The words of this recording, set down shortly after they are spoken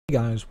Hey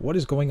guys, what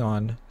is going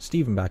on?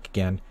 Steven back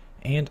again,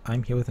 and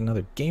I'm here with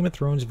another Game of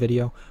Thrones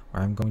video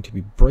where I'm going to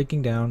be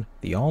breaking down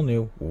the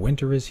all-new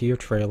Winter is Here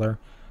trailer.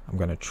 I'm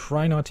going to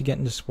try not to get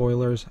into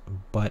spoilers,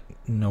 but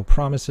no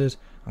promises.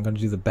 I'm going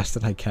to do the best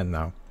that I can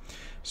though.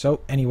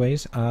 So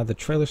anyways, the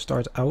trailer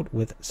starts out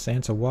with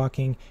Sansa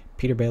walking,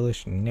 Petyr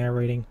Baelish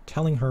narrating,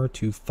 telling her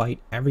to fight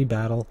every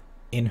battle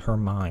in her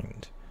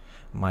mind.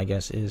 My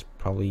guess is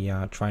probably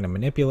trying to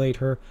manipulate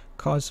her,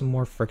 cause some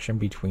more friction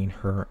between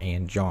her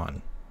and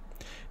Jon.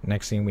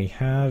 Next thing we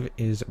have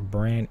is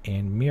Bran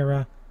and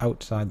Meera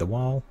outside the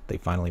wall. They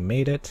finally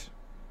made it.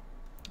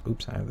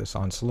 Oops, I have this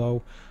on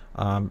slow.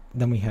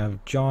 Then we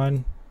have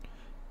Jon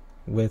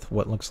with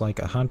what looks like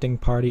a hunting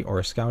party or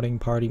a scouting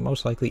party,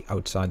 most likely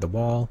outside the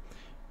wall.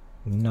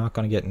 Not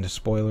going to get into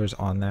spoilers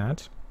on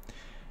that.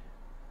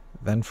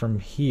 Then from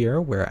here,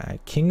 we're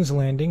at King's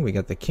Landing. We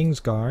got the King's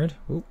Guard.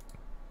 Oop.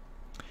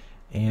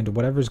 And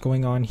whatever's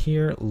going on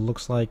here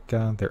looks like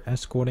they're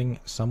escorting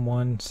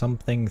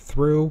something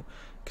through.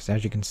 Because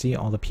as you can see,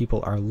 all the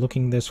people are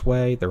looking this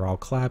way. They're all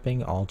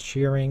clapping, all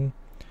cheering.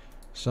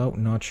 So,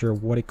 not sure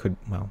what it could...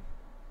 Well,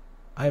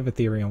 I have a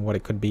theory on what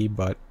it could be,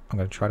 but I'm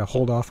going to try to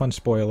hold off on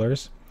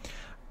spoilers.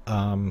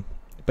 But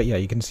yeah,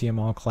 you can see them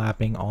all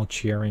clapping, all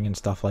cheering and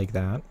stuff like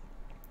that.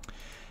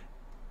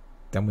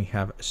 Then we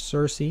have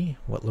Cersei,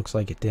 what looks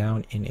like it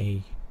down in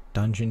a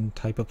dungeon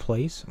type of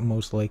place.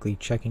 Most likely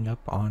checking up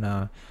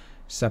on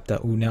Septa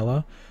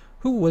Unella,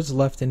 who was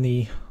left in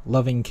the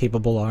loving,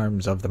 capable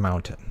arms of the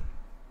mountain.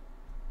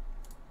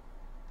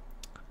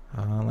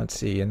 Let's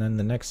see, and then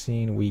the next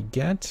scene we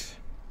get,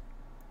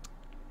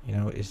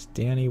 is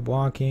Dany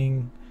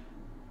walking,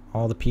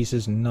 all the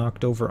pieces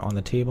knocked over on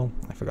the table.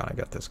 I forgot I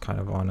got this kind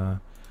of on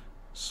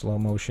slow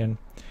motion.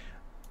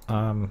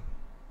 Yep,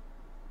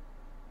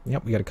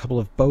 we got a couple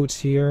of boats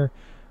here.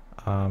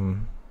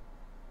 I'm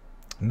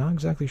not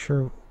exactly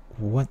sure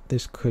what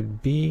this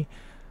could be.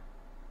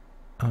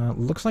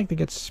 Looks like they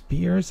get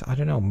spears. I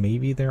don't know,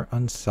 maybe they're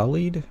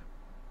unsullied?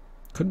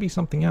 Could be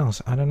something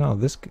else. I don't know.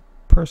 This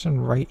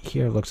person right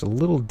here looks a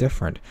little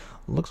different.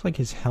 Looks like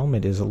his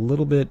helmet is a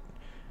little bit,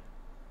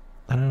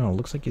 I don't know,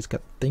 looks like he's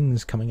got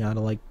things coming out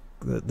of like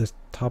the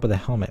top of the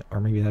helmet, or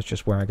maybe that's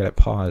just where I got it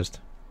paused.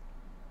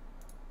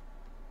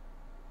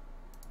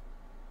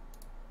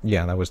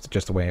 Yeah, that was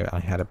just the way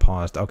I had it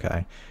paused.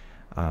 Okay.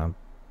 Yeah,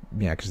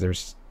 because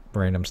there's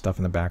random stuff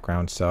in the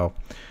background. So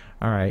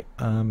alright,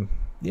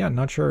 yeah,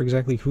 not sure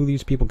exactly who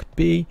these people could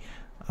be.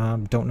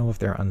 Don't know if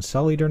they're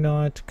unsullied or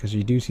not, because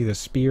you do see the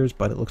spears,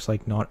 but it looks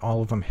like not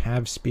all of them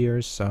have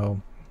spears,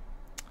 so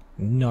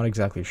not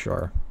exactly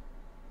sure.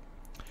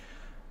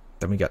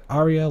 Then we got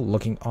Arya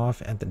looking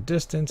off at the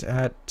distance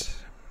at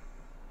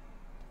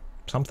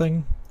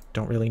something.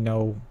 Don't really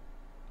know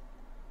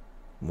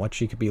what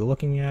she could be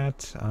looking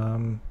at,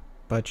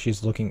 but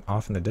she's looking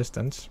off in the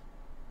distance.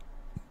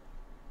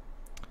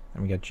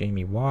 And we got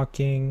Jaime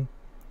walking.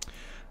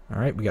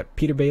 Alright, we got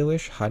Petyr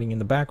Baelish hiding in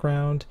the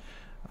background.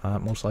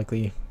 Most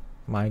likely,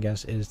 my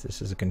guess is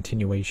this is a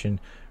continuation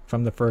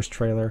from the first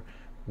trailer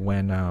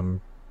when,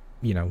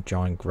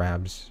 Jon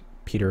grabs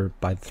Petyr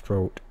by the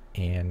throat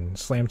and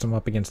slams him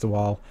up against the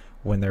wall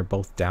when they're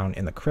both down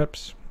in the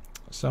crypts.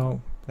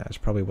 So, that's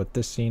probably what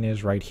this scene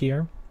is right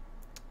here.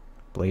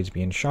 Blades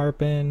being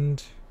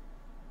sharpened.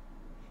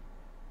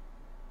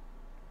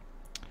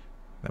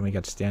 Then we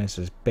got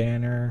Stannis'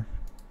 banner.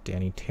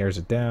 Dany tears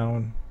it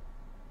down.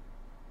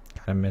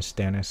 Kinda miss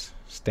Stannis.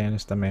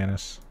 Stannis the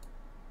Manus.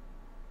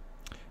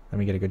 Then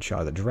we get a good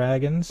shot of the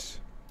dragons.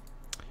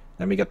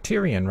 Then we got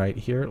Tyrion right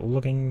here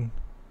looking,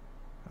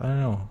 I don't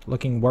know,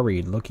 looking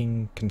worried,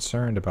 looking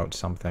concerned about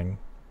something.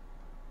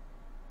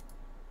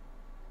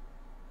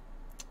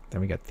 Then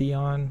we got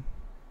Theon.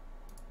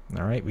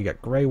 Alright, we got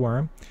Grey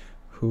Worm,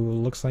 who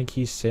looks like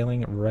he's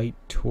sailing right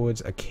towards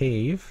a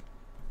cave.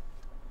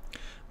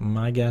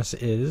 My guess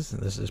is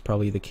this is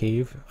probably the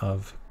cave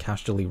of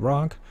Casterly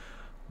Rock,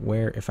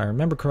 where, if I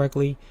remember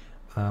correctly,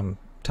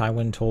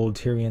 Tywin told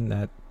Tyrion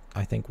that,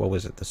 I think, what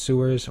was it, the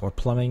sewers or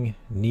plumbing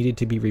needed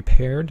to be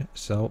repaired.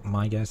 So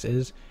my guess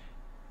is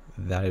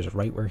that is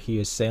right where he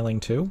is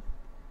sailing to.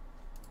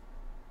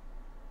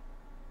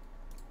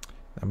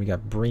 Then we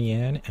got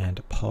Brienne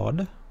and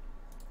Pod.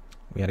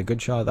 We had a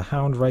good shot of the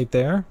Hound right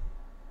there.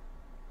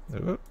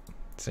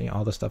 See,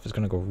 all this stuff is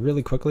going to go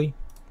really quickly.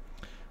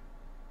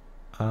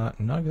 Not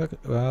exactly.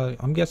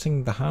 I'm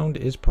guessing the Hound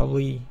is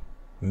probably,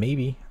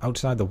 maybe,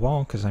 outside the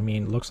wall, because I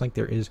mean, it looks like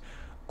there is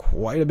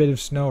quite a bit of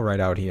snow right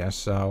out here.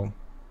 So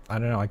I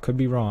don't know, I could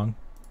be wrong.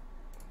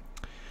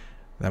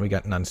 Then we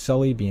got an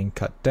Unsullied being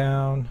cut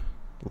down.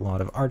 A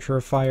lot of archer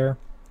fire.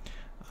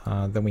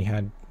 Then we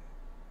had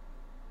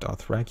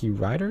Dothraki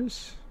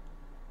riders?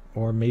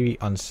 Or maybe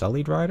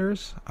Unsullied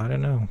riders? I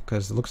don't know,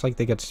 because it looks like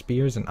they got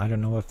spears, and I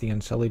don't know if the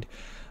Unsullied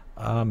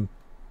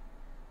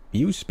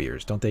use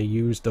spears. Don't they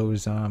use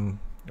those,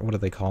 what are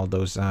they called?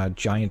 Those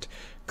giant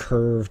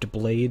curved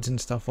blades and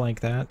stuff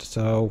like that.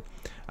 So,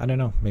 I don't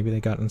know, maybe they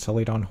got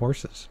Unsullied on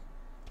horses.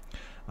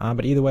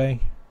 But either way,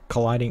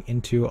 colliding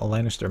into a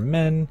Lannister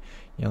men.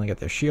 You only got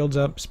their shields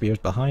up, spears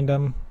behind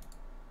them.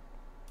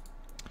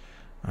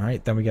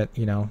 Alright, then we get,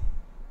 you know,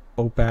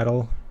 boat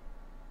battle.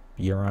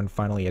 Euron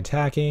finally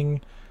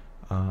attacking.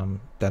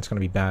 That's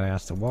going to be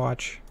badass to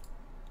watch.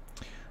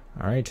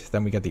 Alright,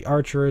 then we got the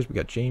archers. We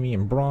got Jaime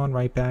and Bronn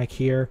right back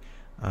here.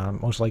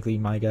 Most likely,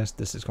 my guess,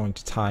 this is going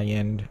to tie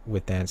in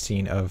with that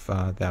scene of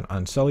that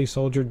Unsullied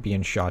soldier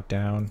being shot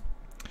down.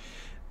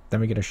 Then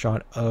we get a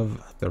shot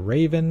of the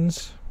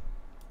ravens,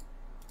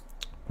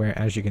 where,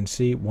 as you can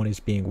see, one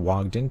is being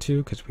wogged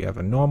into because we have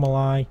a normal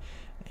eye.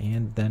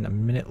 And then a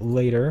minute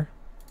later,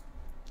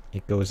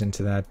 it goes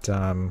into that,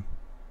 I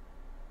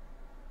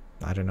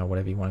don't know,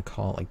 whatever you want to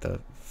call it, like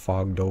the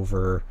fogged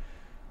over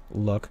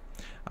look.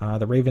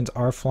 The ravens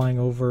are flying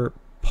over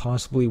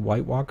possibly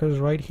White Walkers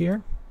right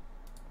here.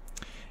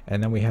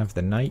 And then we have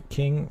the Night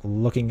King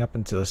looking up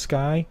into the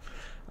sky.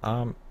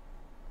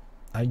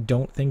 I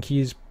don't think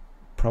he's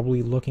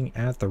probably looking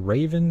at the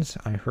ravens.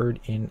 I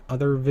heard in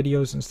other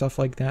videos and stuff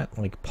like that,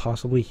 like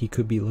possibly he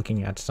could be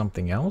looking at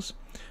something else.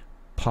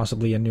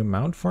 Possibly a new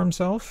mount for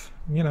himself.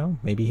 You know,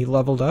 maybe he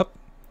leveled up.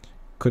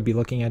 Could be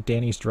looking at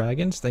Dany's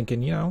dragons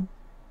thinking, you know,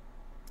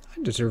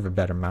 I deserve a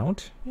better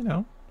mount, you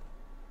know.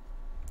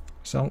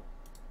 So,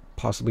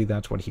 possibly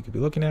that's what he could be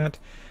looking at.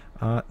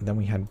 Then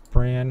we had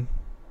Bran.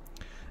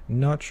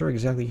 Not sure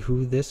exactly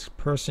who this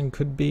person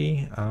could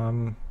be.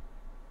 I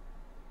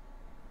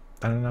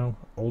don't know.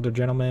 Older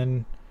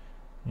gentleman.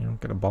 You know,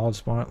 got a bald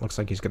spot. Looks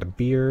like he's got a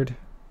beard.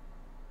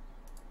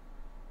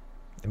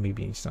 And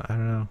maybe he's not, I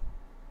don't know.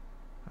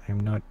 I'm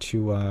not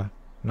too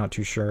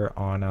sure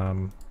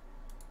on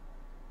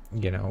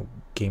you know,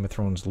 Game of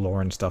Thrones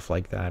lore and stuff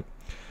like that.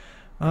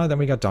 Then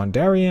we got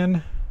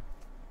Dondarrion,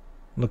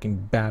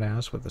 looking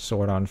badass with the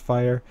sword on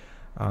fire.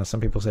 Some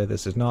people say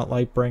this is not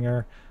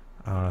Lightbringer.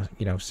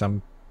 You know,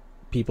 some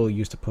people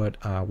used to put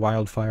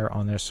wildfire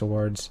on their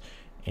swords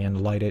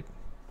and light it,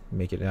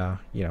 make it,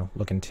 you know,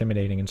 look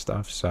intimidating and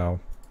stuff.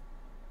 So,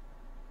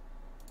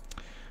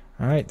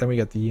 all right, then we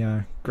got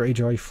the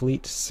Greyjoy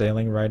fleet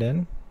sailing right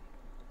in.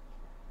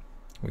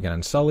 We got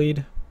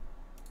Unsullied.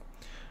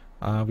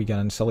 We got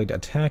Unsullied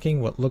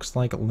attacking what looks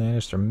like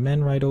Lannister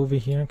men right over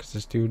here, because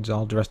this dude's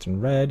all dressed in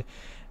red.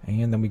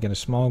 And then we get a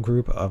small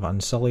group of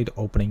Unsullied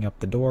opening up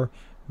the door.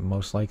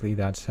 Most likely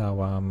that's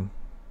how,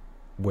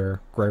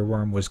 where Grey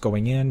Worm was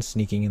going in,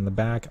 sneaking in the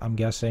back, I'm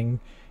guessing.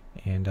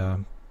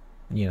 And,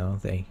 you know,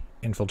 they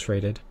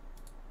infiltrated,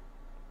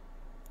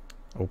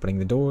 opening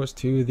the doors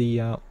to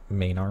the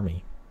main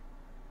army.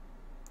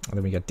 And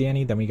then we got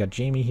Dany, then we got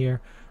Jaime here,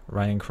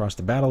 riding across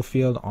the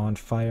battlefield on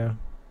fire.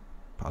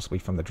 Possibly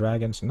from the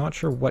dragons. Not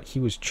sure what he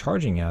was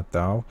charging at,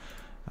 though.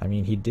 I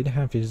mean, he did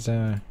have his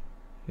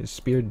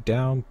spear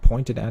down,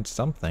 pointed at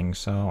something,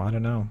 so I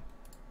don't know.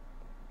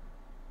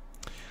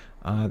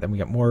 Then we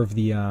got more of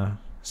the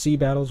sea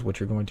battles,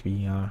 which are going to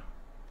be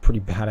pretty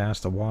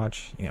badass to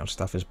watch. You know,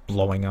 stuff is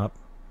blowing up.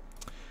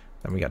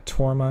 Then we got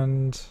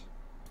Tormund.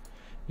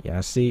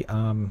 Yeah, see,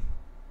 then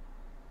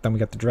we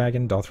got the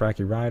dragon,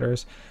 Dothraki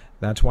riders.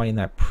 That's why in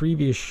that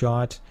previous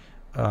shot,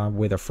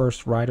 where the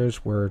first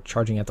riders were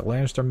charging at the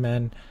Lannister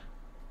men,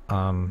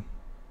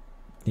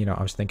 you know,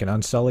 I was thinking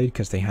Unsullied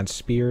because they had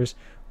spears,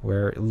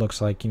 where it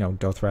looks like, you know,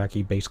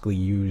 Dothraki basically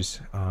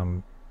use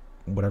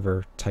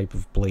whatever type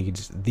of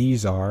blades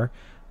these are.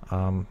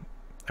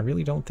 I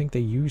really don't think they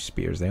use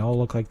spears. They all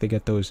look like they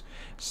get those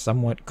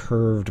somewhat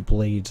curved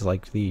blades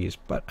like these,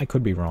 but I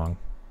could be wrong.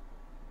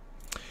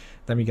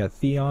 Then we got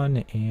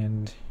Theon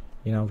and,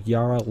 you know,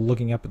 Yara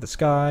looking up at the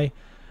sky,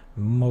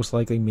 most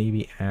likely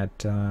maybe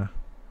at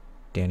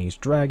Dany's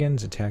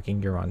dragons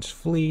attacking Euron's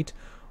fleet,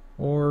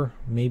 or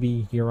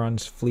maybe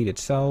Euron's fleet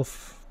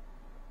itself.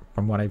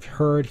 From what I've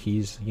heard,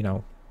 he's, you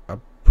know, a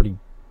pretty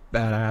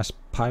badass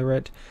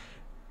pirate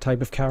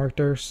type of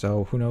character,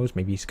 so who knows,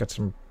 maybe he's got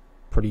some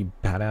pretty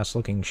badass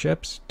looking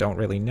ships, don't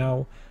really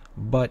know.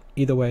 But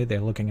either way,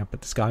 they're looking up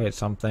at the sky at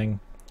something.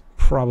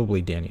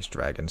 Probably Dany's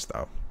dragons,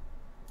 though.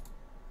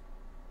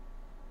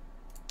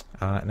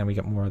 And then we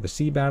get more of the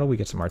sea battle. We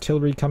get some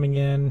artillery coming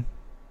in.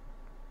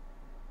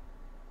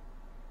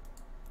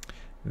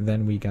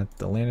 Then we got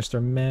the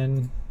Lannister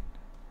men,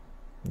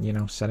 you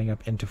know, setting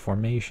up into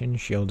formation,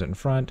 shields in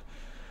front,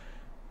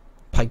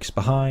 pikes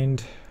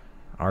behind,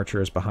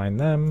 archers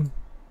behind them.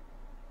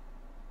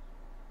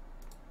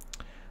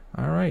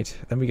 Alright,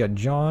 then we got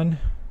Jon,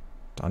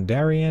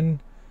 Dondarrion.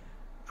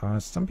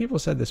 Some people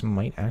said this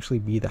might actually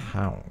be the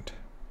Hound,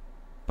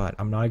 but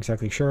I'm not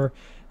exactly sure.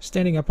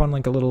 Standing up on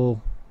like a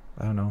little,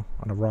 I don't know,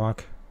 on a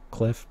rock,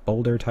 cliff,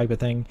 boulder type of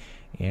thing.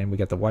 And we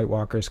got the White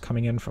Walkers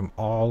coming in from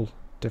all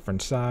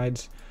different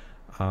sides.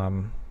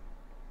 Then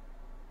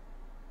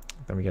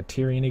we got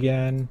Tyrion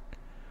again.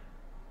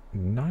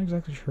 Not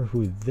exactly sure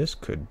who this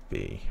could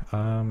be.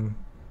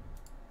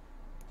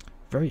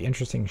 Very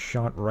interesting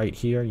shot right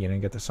here. You know,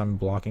 you get the sun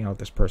blocking out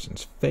this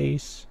person's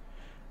face.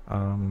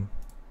 You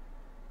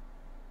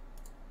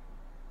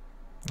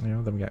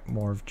know, then we got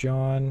more of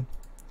Jon.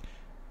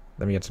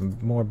 Then we got some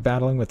more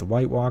battling with the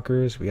White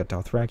Walkers. We got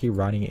Dothraki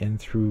riding in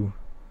through,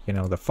 you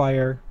know, the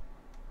fire.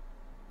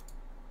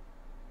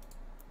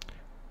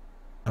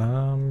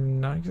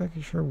 Not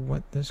exactly sure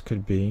what this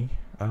could be.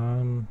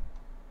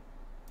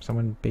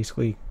 Someone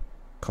basically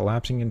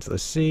collapsing into the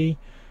sea.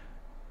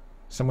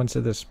 Someone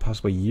said there's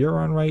possibly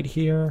Euron right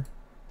here.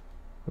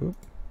 Oop.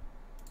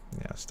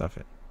 Yeah, stuff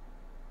it.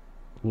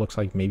 Looks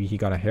like maybe he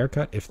got a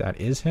haircut, if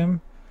that is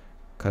him.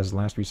 Because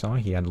last we saw,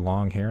 he had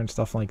long hair and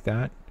stuff like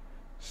that.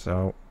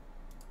 So,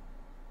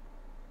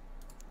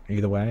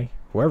 either way,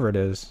 whoever it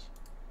is,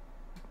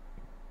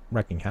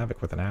 wrecking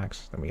havoc with an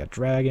axe. Then we got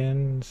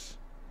dragons.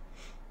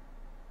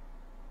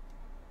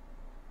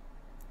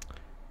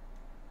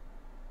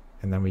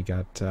 And then we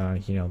got,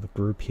 you know, the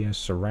group here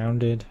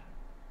surrounded.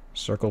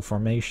 Circle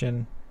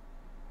formation.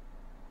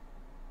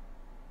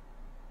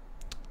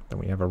 Then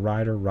we have a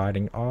rider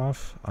riding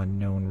off.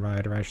 Unknown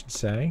rider, I should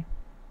say.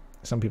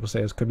 Some people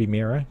say this could be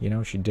Mira. You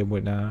know, she did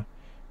what,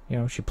 you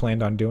know, she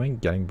planned on doing.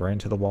 Getting Bran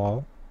to the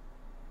wall.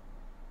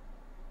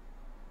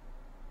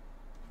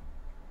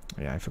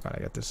 Yeah, I forgot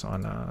I got this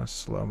on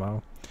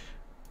slow-mo.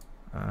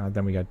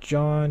 Then we got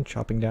Jon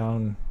chopping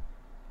down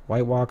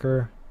White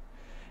Walker.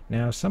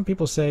 Now, some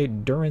people say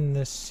during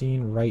this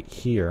scene right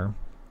here,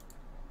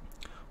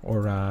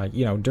 or,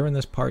 you know, during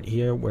this part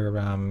here where,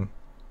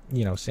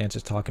 you know,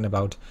 Sansa's talking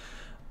about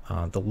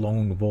the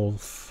lone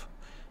wolf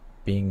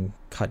being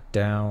cut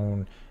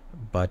down,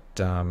 but,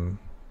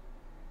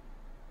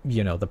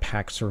 you know, the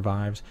pack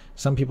survives.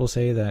 Some people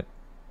say that,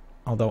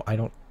 although I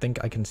don't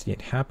think I can see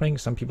it happening,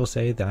 some people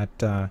say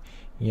that,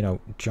 you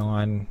know,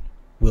 Jon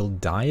will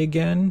die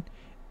again,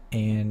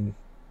 and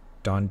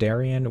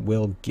Dondarrion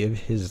will give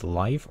his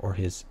life, or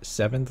his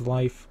 7th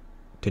life,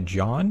 to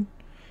Jon.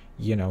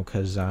 You know,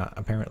 because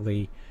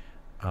apparently,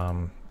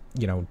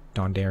 you know,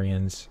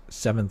 Dondarrion's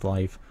 7th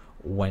life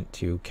went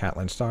to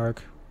Catelyn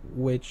Stark,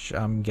 which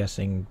I'm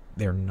guessing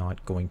they're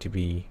not going to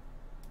be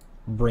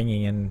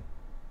bringing in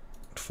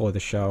for the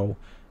show.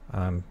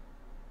 Kind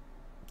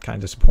of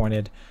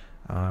disappointed.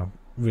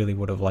 Really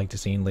would have liked to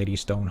seen Lady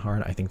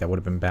Stoneheart. I think that would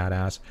have been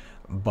badass.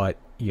 But,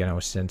 you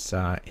know, since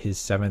his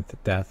 7th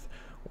death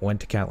went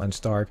to Catelyn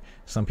Stark,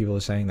 some people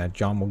are saying that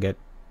Jon will get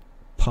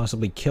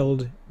possibly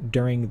killed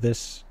during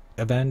this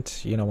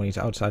event, you know, when he's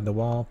outside the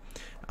wall.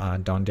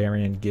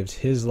 Dondarrion gives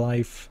his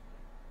life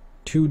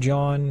to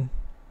Jon,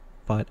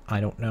 but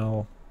I don't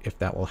know if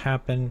that will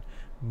happen.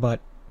 But,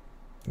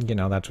 you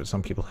know, that's what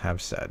some people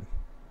have said.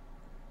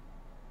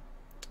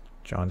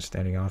 Jon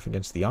standing off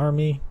against the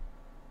army.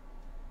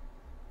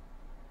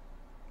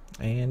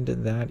 And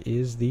that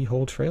is the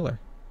whole trailer.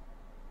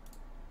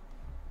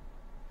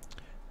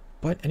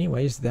 But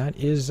anyways, that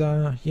is,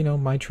 you know,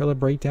 my trailer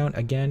breakdown.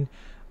 Again,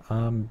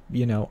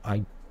 you know,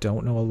 I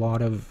don't know a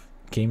lot of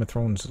Game of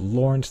Thrones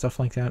lore and stuff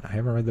like that. I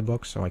haven't read the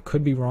book, so I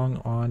could be wrong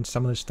on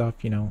some of this stuff.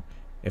 You know,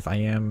 if I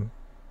am,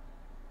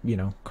 you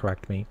know,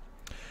 correct me.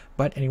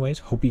 But anyways,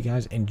 hope you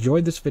guys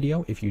enjoyed this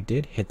video. If you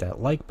did, hit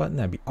that like button.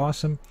 That'd be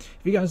awesome.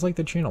 If you guys like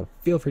the channel,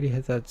 feel free to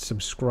hit that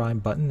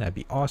subscribe button. That'd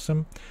be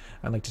awesome.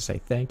 I'd like to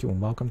say thank you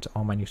and welcome to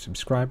all my new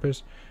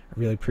subscribers. I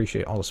really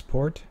appreciate all the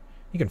support.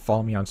 You can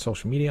follow me on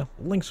social media.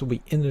 Links will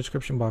be in the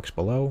description box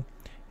below.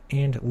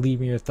 And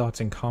leave me your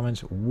thoughts and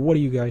comments. What do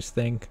you guys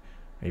think?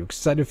 Are you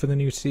excited for the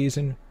new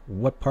season?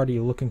 What part are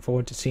you looking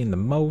forward to seeing the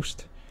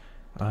most?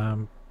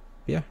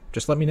 Yeah,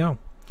 just let me know.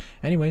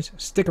 Anyways,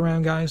 stick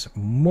around, guys.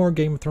 More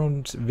Game of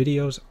Thrones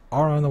videos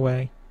are on the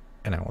way.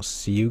 And I will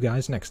see you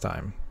guys next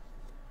time.